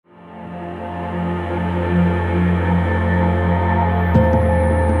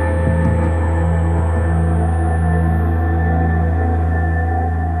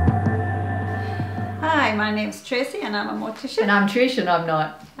Tracy and I'm a mortician. And I'm Trish and I'm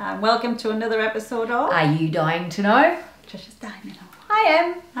not. And welcome to another episode of Are You Dying to Know? Trisha's Dying to Know. I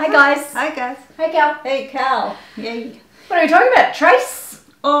am. Hi guys. Hi guys. Hey Cal. Hey Cal. Yay. What are we talking about? Trace?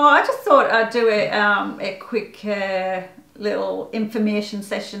 Oh, I just thought I'd do a quick little information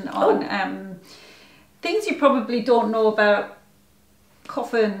session on things you probably don't know about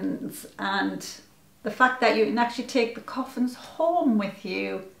coffins and the fact that you can actually take the coffins home with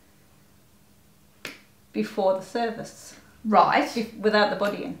you before the service. Right. Without the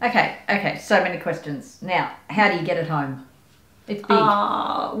body in. Okay, so many questions. Now, how do you get it home? It's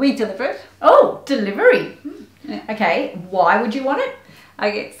big. We deliver it. Oh, delivery. Yeah. Okay, why would you want it?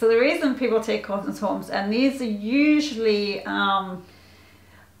 Okay, so the reason people take coffins home, and these are usually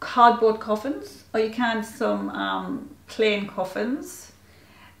cardboard coffins, or you can some plain coffins,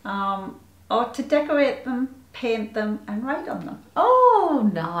 or to decorate them, paint them and write on them. Oh,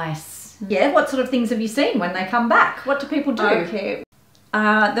 nice. Yeah, what sort of things have you seen when they come back? What do people do? Okay,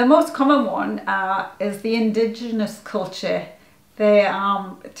 the most common one is the indigenous culture. They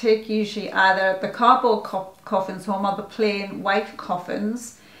take usually either the cardboard coffins home or the plain white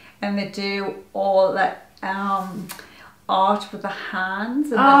coffins, and they do all that art with the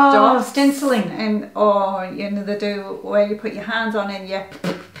hands and the dots, stenciling, and they do where you put your hands on and you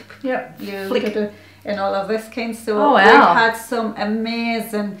flick it and all of this kind. So we've had some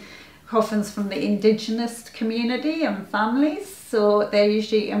amazing coffins from the indigenous community and families. So they're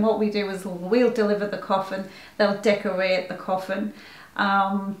usually, and what we do is we'll deliver the coffin, they'll decorate the coffin,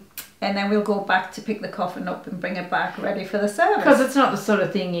 and then we'll go back to pick the coffin up and bring it back ready for the service. Because it's not the sort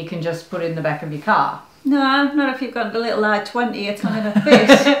of thing you can just put in the back of your car. No, not if you've got a little I-20, it's not going to fit.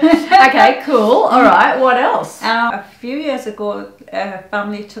 Okay, cool. All right, what else? A few years ago, a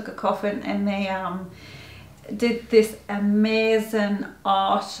family took a coffin and they did this amazing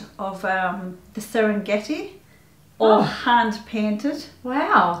art of the Serengeti. All hand painted.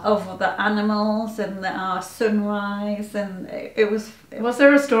 Wow. Of the animals and the sunrise, and it was... Was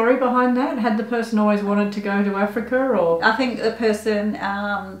there a story behind that? Had the person always wanted to go to Africa, or...? I think the person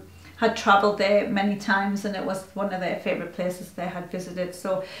had travelled there many times and it was one of their favourite places they had visited.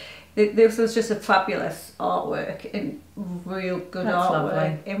 So this was just a fabulous artwork and real good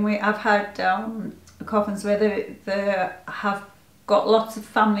artwork. Lovely. And I've had coffins where they have got lots of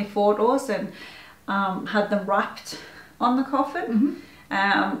family photos and had them wrapped on the coffin.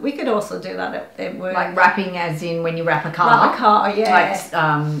 Mm-hmm. We could also do that at work. Like wrapping as in when you wrap a car? Wrap a car, yeah.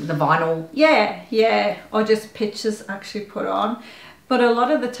 Like the vinyl? Yeah. Or just pictures actually put on. But a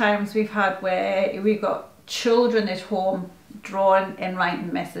lot of the times we've had where we've got children at home drawing and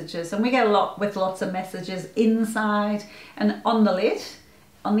writing messages. And we get lots of messages inside and on the lid.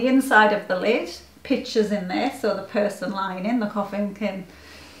 On the inside of the lid, pictures in there so the person lying in the coffin can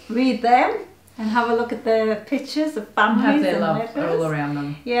read them and have a look at the pictures of families have their and love letters all around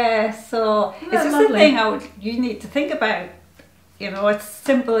them. Yeah, so it's just lovely. a thing you need to think about. You know, it's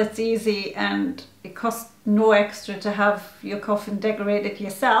simple, it's easy, and it costs no extra to have your coffin decorated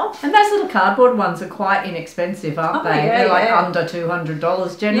yourself. And those little cardboard ones are quite inexpensive, aren't they? Yeah, they're like under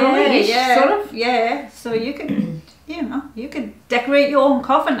 $200 generally, sort of. Yeah, so you can, you could decorate your own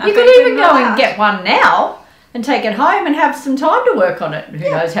coffin. You could even go and get one now and take it home and have some time to work on it. Who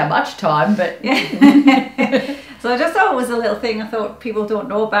knows how much time, but... Yeah. So I just thought it was a little thing I thought people don't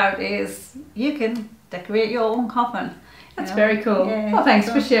know about is you can decorate your own coffin. That's very cool. Yeah. Well, thanks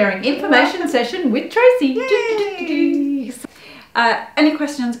for sharing. Information session with Tracy. Any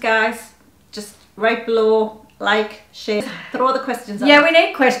questions, guys? Just right below, like, share, throw the questions out. Yeah, we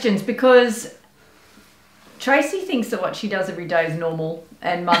need questions because Tracy thinks that what she does every day is normal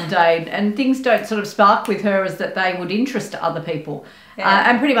and mundane and things don't sort of spark with her as that they would interest other people.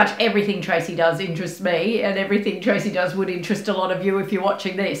 And pretty much everything Tracy does interests me, and everything Tracy does would interest a lot of you if you're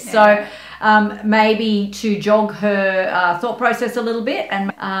watching this. So maybe to jog her thought process a little bit.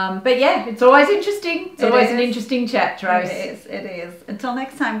 But yeah, it's always interesting. It's always an interesting chat, Trace. It is. Until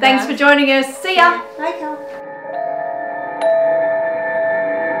next time, guys. Thanks for joining us. See ya. Bye, Cal.